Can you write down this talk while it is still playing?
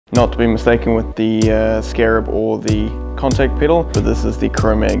Not to be mistaken with the Scarab or the contact pedal, but this is the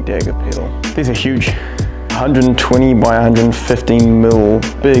Chromag Dagga pedal. These are huge. 120 by 115 mil,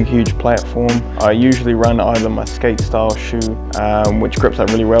 big huge platform. I usually run either my skate style shoe, which grips up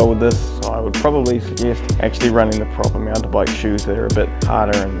really well with this, so I would probably suggest actually running the proper mountain bike shoes that are a bit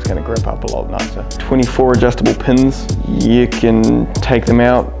harder and it's going to grip up a lot nicer. 24 adjustable pins, you can take them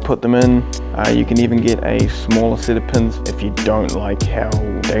out, put them in. You can even get a smaller set of pins if you don't like how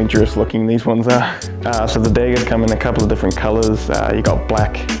dangerous looking these ones are. So the Daggas come in a couple of different colors. You got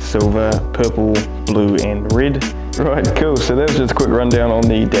black, silver, purple, blue and red. Right, cool, so that was just a quick rundown on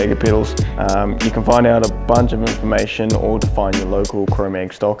the Dagga pedals. You can find out a bunch of information or to find your local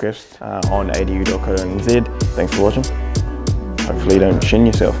Chromag stockist on adu.co.nz. Thanks for watching. Hopefully you don't shin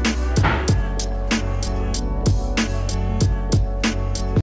yourself.